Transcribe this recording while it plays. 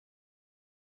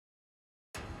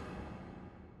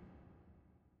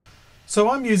So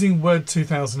I'm using Word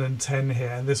 2010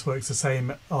 here, and this works the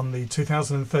same on the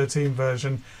 2013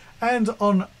 version and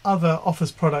on other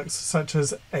Office products such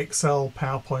as Excel,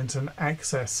 PowerPoint and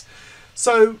Access.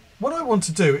 So what I want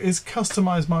to do is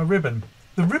customize my ribbon.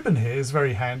 The ribbon here is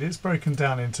very handy. It's broken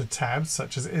down into tabs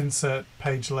such as Insert,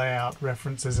 Page Layout,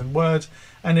 References in Word,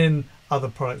 and in other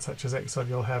products such as Excel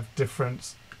you'll have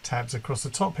different tabs across the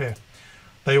top here.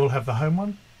 They all have the Home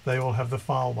one, they all have the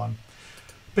File one.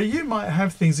 But you might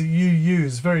have things that you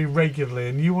use very regularly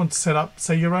and you want to set up,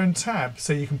 say, your own tab,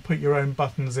 so you can put your own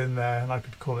buttons in there, and I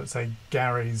could call it, say,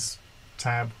 Gary's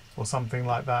tab or something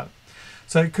like that.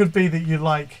 So it could be that you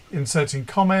like inserting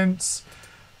comments,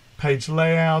 page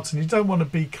layout, and you don't want to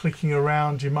be clicking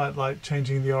around. You might like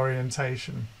changing the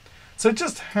orientation. So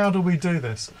just how do we do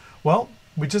this? Well,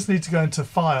 we just need to go into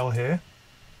File here,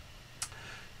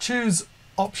 choose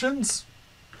Options,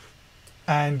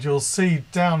 and you'll see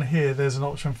down here there's an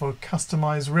option for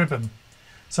Customize Ribbon.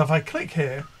 So if I click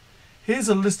here, here's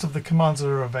a list of the commands that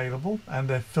are available, and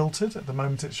they're filtered. At the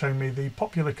moment it's showing me the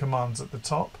popular commands at the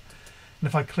top, and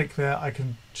if I click there I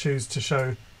can choose to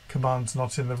show commands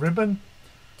not in the ribbon,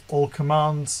 all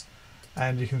commands,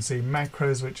 and you can see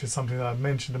macros, which is something that I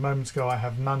mentioned a moment ago. I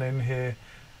have none in here,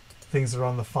 things that are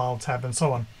on the File tab and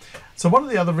so on. So one of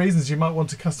the other reasons you might want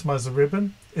to customize the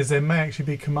ribbon is there may actually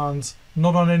be commands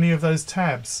not on any of those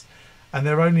tabs, and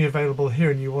they're only available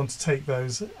here, and you want to take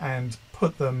those and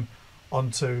put them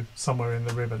onto somewhere in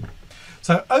the ribbon.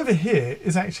 So over here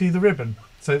is actually the ribbon.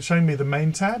 So it's showing me the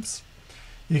main tabs.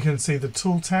 You can see the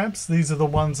tool tabs. These are the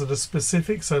ones that are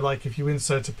specific. So like if you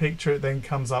insert a picture, it then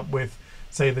comes up with,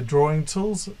 say, the drawing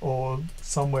tools, or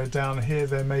somewhere down here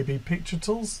there may be picture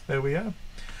tools. There we are.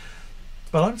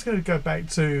 But I'm just going to go back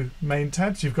to main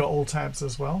tabs. You've got all tabs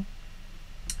as well.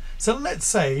 So let's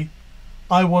say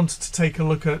I wanted to take a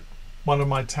look at one of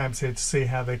my tabs here to see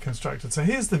how they're constructed. So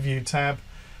here's the View tab.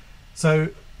 So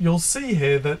you'll see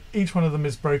here that each one of them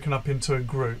is broken up into a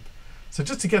group. So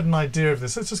just to get an idea of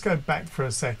this, let's just go back for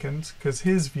a second, because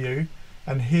here's View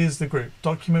and here's the group.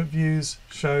 Document Views,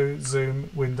 Show, Zoom,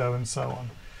 Window and so on.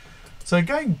 So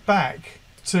going back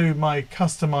to my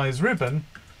Customize Ribbon,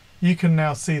 you can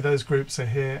now see those groups are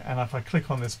here, and if I click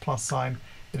on this plus sign,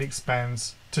 it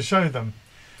expands to show them.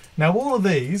 Now all of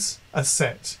these are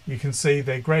set. You can see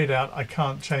they're grayed out. I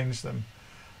can't change them.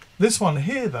 This one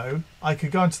here though, I could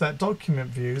go into that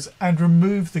document views and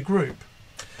remove the group.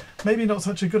 Maybe not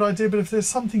such a good idea, but if there's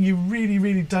something you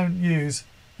really don't use,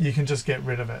 you can just get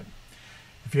rid of it.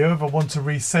 If you ever want to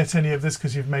reset any of this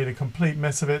because you've made a complete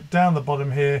mess of it, down the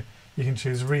bottom here you can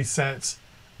choose Reset,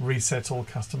 Reset All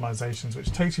Customizations,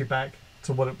 which takes you back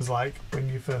to what it was like when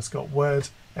you first got Word,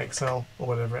 Excel, or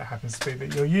whatever it happens to be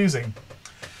that you're using.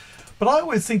 But I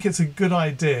always think it's a good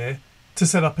idea to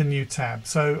set up a new tab.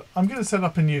 So I'm going to set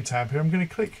up a new tab here. I'm going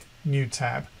to click New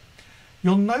Tab.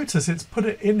 You'll notice it's put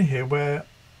it in here where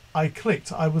I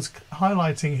clicked. I was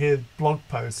highlighting here blog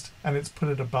post, and it's put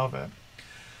it above it.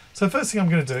 So first thing I'm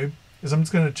going to do is I'm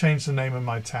just going to change the name of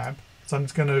my tab. So I'm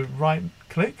just going to right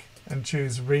click and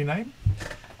choose Rename,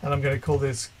 and I'm going to call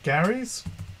this Gary's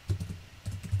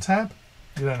tab.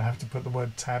 You don't have to put the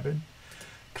word tab in.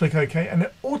 Click OK, and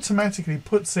it automatically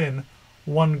puts in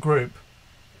one group.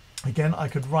 Again, I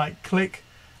could right click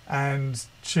and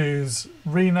choose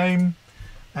Rename,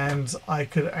 and I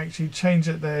could actually change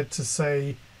it there to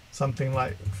say something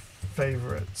like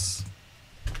Favorites.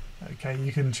 Okay,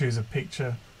 you can choose a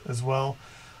picture as well,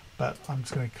 but I'm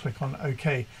just going to click on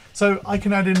OK. So I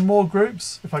can add in more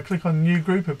groups. If I click on New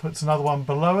Group, it puts another one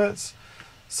below it.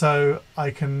 So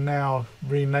I can now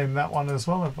rename that one as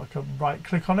well. If I could right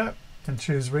click on it and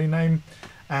choose Rename,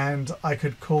 and I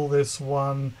could call this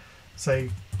one,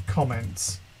 say,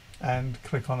 Comments, and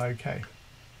click on OK.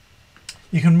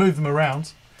 You can move them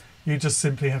around. You just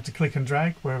simply have to click and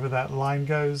drag wherever that line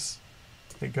goes.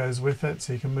 It goes with it,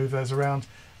 so you can move those around.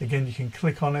 Again, you can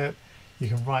click on it, you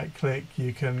can right click,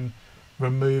 you can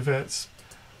remove it.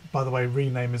 By the way,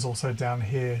 Rename is also down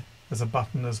here as a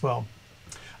button as well.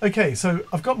 Okay, so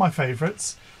I've got my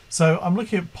favorites. So I'm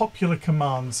looking at popular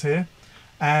commands here,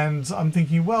 and I'm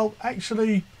thinking, well,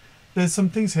 actually, there's some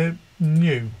things here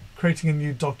new. Creating a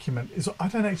new document is, I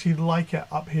don't actually like it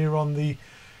up here on the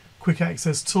quick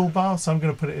access toolbar, so I'm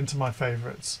going to put it into my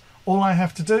favorites. All I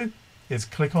have to do is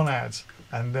click on Add,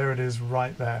 and there it is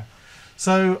right there.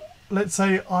 So let's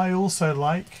say I also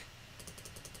like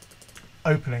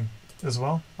opening as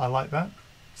well. I like that.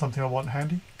 Something I want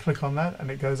handy. Click on that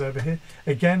and it goes over here.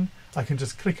 Again, I can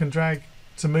just click and drag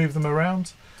to move them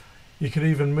around. You could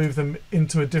even move them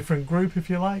into a different group if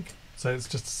you like. So it's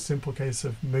just a simple case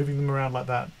of moving them around like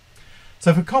that.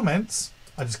 So for comments,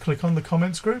 I just click on the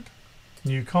comments group,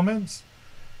 new comments,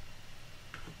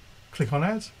 click on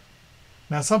Add.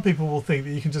 Now some people will think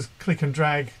that you can just click and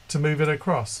drag to move it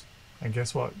across, and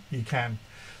guess what? You can.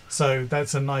 So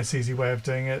that's a nice easy way of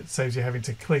doing it. It saves you having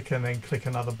to click and then click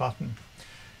another button.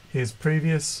 Here's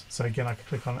previous, so again I can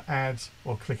click on Add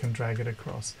or click and drag it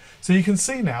across. So you can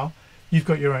see now you've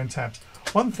got your own tabs.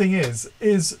 One thing is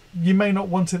you may not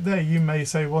want it there. You may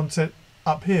say want it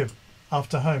up here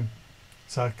after Home.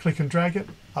 So I click and drag it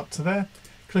up to there,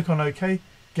 click on OK.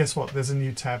 Guess what? There's a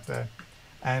new tab there,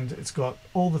 and it's got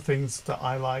all the things that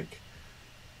I like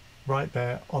right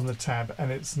there on the tab,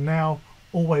 and it's now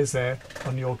always there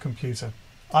on your computer.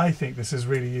 I think this is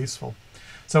really useful.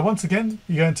 So once again,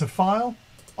 you go into File,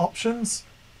 Options,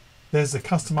 there's the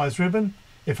Customize ribbon.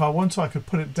 If I want to, I could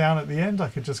put it down at the end. I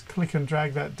could just click and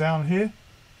drag that down here.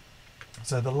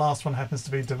 So the last one happens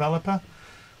to be Developer.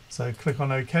 So click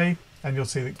on OK, and you'll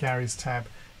see that Gary's tab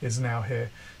is now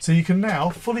here. So you can now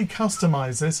fully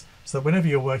customize this so that whenever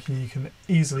you're working, you can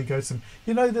easily go to them.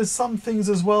 You know, there's some things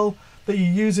as well that you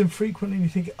use infrequently and you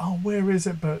think, oh, where is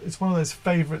it? But it's one of those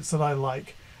favorites that I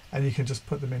like, and you can just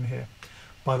put them in here.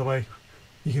 By the way,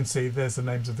 you can see there's the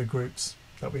names of the groups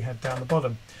that we had down the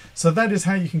bottom. So that is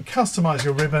how you can customize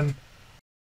your ribbon